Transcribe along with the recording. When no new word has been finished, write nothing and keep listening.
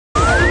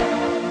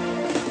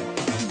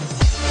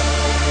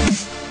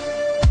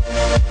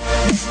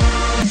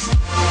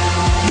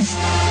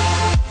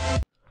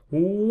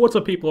What's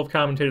up, people of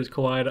Commentators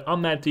Collide?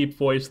 I'm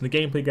ThatDeepVoice, and the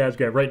gameplay guys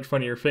got right in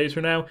front of your face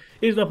right now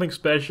is nothing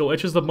special.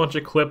 It's just a bunch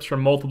of clips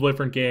from multiple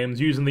different games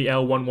using the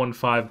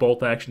L115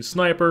 bolt-action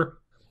sniper.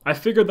 I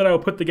figured that I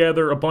would put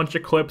together a bunch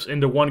of clips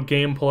into one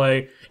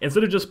gameplay,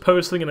 instead of just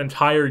posting an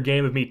entire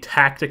game of me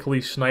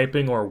tactically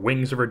sniping, or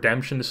Wings of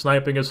Redemption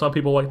sniping as some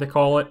people like to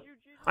call it.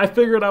 I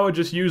figured I would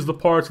just use the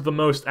parts with the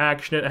most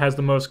action, it has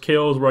the most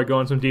kills, where I go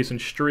on some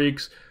decent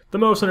streaks, the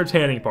most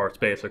entertaining parts,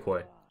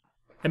 basically.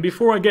 And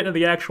before I get into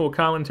the actual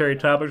commentary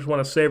topic, I just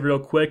want to say real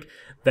quick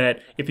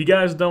that if you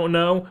guys don't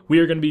know, we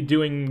are going to be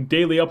doing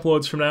daily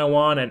uploads from now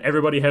on, and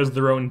everybody has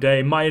their own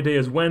day. My day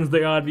is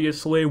Wednesday,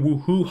 obviously.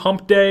 Woohoo,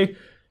 hump day!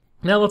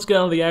 Now let's get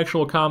on to the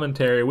actual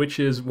commentary, which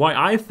is why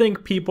I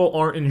think people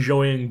aren't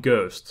enjoying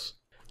Ghosts.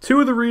 Two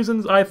of the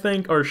reasons, I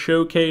think, are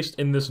showcased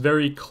in this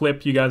very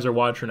clip you guys are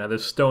watching now,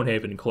 this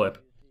Stonehaven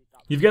clip.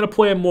 You've got to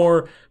play a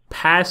more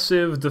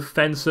passive,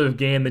 defensive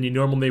game than you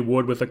normally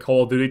would with a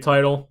Call of Duty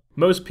title.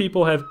 Most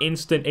people have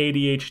instant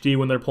ADHD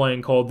when they're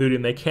playing Call of Duty,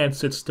 and they can't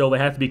sit still, they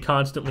have to be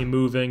constantly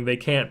moving, they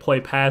can't play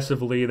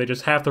passively, they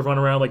just have to run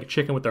around like a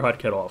chicken with their head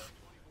cut off.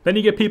 Then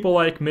you get people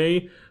like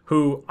me,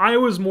 who I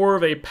was more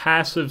of a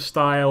passive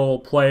style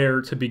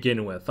player to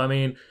begin with. I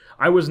mean,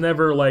 I was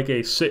never like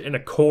a sit in a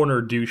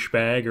corner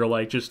douchebag, or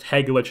like just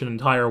headglitch an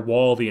entire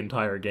wall the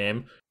entire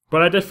game.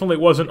 But I definitely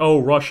wasn't,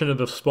 rush into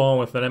the spawn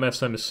with an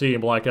MSMC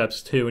in Black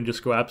Ops 2 and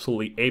just go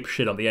absolutely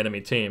apeshit on the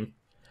enemy team.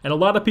 And a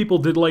lot of people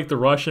did like the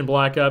rush in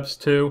Black Ops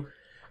 2,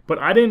 but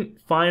I didn't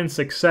find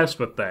success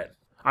with that.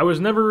 I was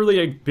never really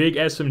a big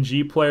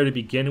SMG player to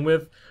begin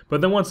with,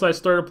 but then once I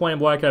started playing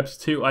Black Ops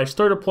 2, I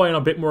started playing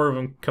a bit more of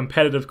a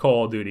competitive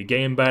Call of Duty,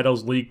 game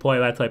battles, league play,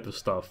 that type of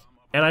stuff.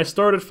 And I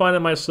started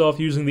finding myself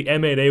using the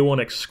M8A1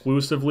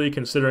 exclusively,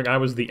 considering I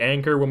was the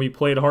anchor when we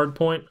played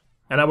Hardpoint,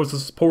 and I was the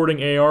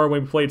supporting AR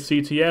when we played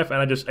CTF, and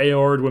I just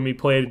AR'd when we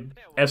played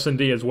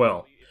S&D as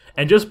well.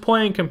 And just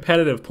playing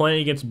competitive,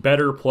 playing against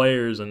better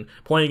players, and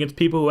playing against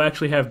people who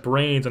actually have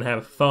brains and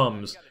have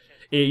thumbs,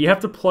 you have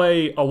to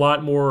play a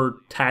lot more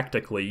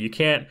tactically. You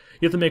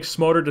have to make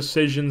smarter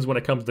decisions when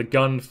it comes to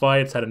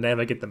gunfights, how to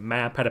navigate the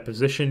map, how to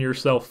position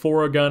yourself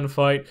for a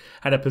gunfight,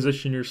 how to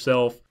position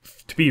yourself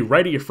to be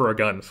ready for a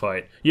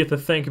gunfight. You have to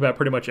think about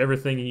pretty much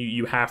everything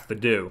you have to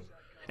do.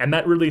 And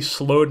that really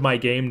slowed my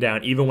game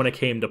down, even when it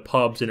came to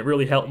pubs, and it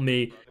really helped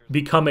me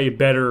become a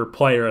better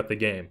player at the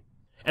game.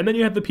 And then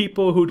you have the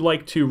people who'd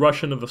like to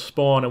rush into the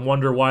spawn and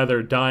wonder why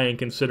they're dying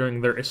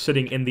considering they're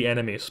sitting in the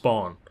enemy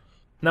spawn.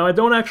 Now, I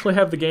don't actually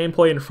have the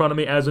gameplay in front of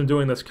me as I'm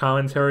doing this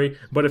commentary,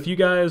 but if you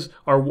guys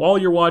are, while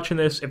you're watching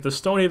this, if the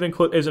Stonehaven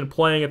clip isn't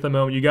playing at the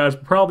moment, you guys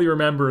probably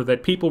remember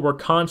that people were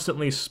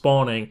constantly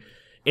spawning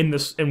in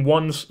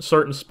one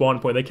certain spawn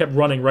point. They kept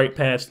running right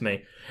past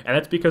me. And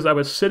that's because I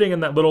was sitting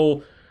in that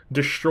little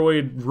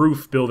destroyed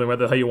roof building,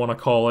 whatever the hell you want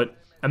to call it.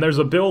 And there's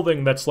a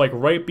building that's like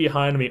right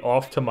behind me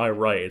off to my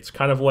right. It's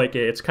kind of like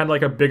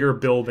a bigger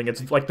building.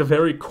 It's like the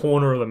very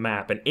corner of the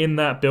map, and in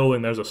that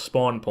building there's a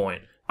spawn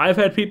point. I've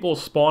had people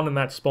spawn in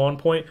that spawn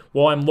point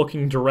while I'm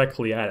looking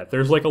directly at it.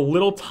 There's like a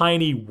little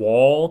tiny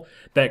wall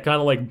that kind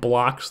of like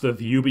blocks the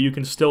view, but you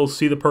can still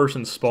see the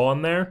person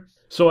spawn there.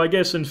 So I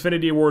guess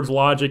Infinity Ward's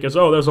logic is,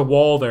 oh, there's a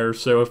wall there,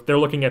 so if they're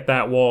looking at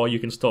that wall, you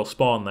can still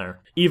spawn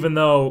there. Even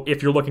though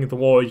if you're looking at the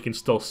wall, you can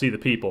still see the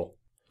people.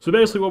 So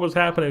basically what was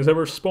happening is they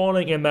were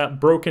spawning in that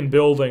broken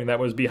building that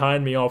was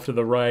behind me off to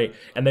the right,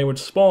 and they would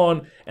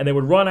spawn, and they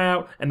would run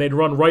out, and they'd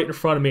run right in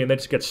front of me, and they'd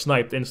just get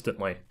sniped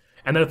instantly.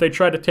 And then if they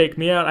tried to take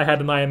me out, I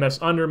had an IMS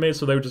under me,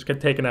 so they would just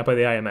get taken out by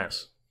the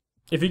IMS.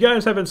 If you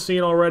guys haven't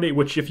seen already,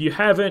 which if you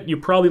haven't, you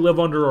probably live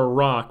under a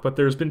rock, but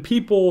there's been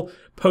people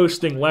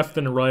posting left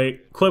and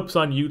right clips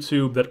on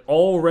YouTube that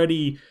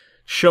already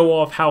show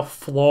off how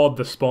flawed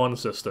the spawn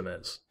system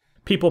is.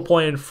 People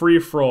playing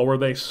free-for-all where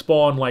they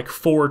spawn like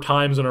 4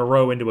 times in a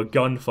row into a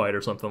gunfight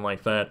or something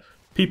like that.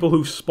 People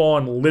who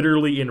spawn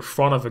literally in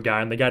front of a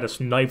guy and the guy just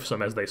knifes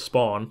them as they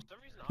spawn.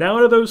 Now,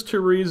 out of those two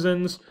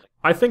reasons,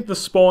 I think the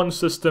spawn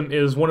system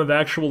is one of the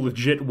actual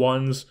legit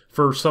ones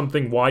for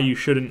something why you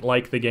shouldn't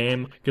like the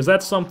game, because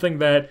that's something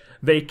that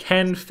they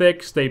can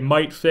fix, they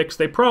might fix,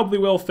 they probably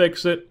will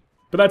fix it,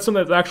 but that's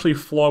something that's actually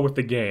flawed with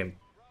the game.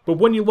 But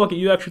when you look at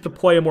you actually have to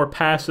play a more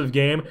passive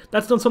game,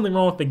 that's not something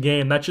wrong with the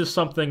game, that's just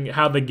something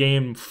how the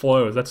game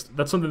flows,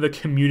 that's something the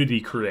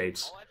community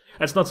creates.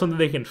 That's not something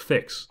they can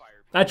fix.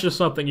 That's just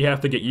something you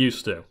have to get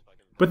used to.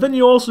 But then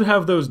you also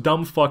have those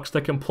dumb fucks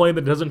that complain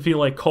that it doesn't feel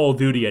like Call of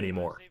Duty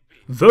anymore.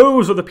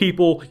 Those are the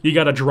people you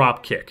gotta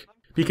drop kick.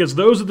 Because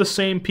those are the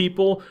same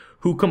people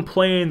who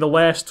complain the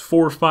last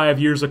 4 or 5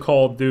 years of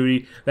Call of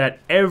Duty that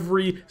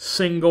every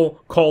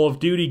single Call of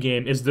Duty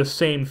game is the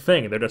same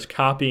thing. They're just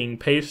copying,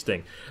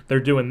 pasting. They're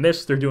doing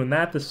this, they're doing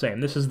that the same.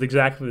 This is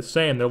exactly the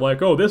same. They're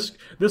like, oh, this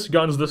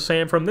gun's the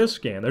same from this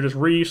game. They're just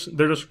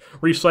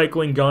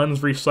recycling guns,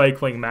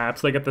 recycling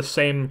maps. They got the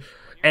same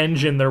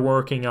engine they're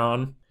working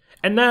on.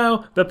 And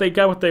now that they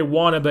got what they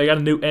wanted, they got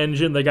a new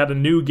engine, they got a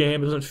new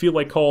game, it doesn't feel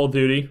like Call of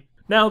Duty.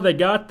 Now they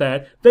got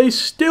that, they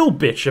still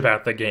bitch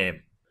about the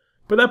game.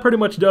 But that pretty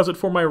much does it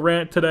for my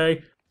rant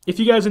today. If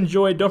you guys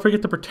enjoyed, don't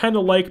forget to pretend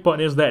the like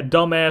button is that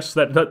dumbass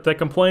that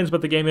complains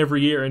about the game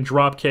every year and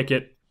drop kick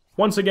it.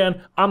 Once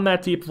again, I'm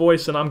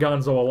ThatDeepVoice, and I'm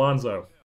Gonzo Alonzo.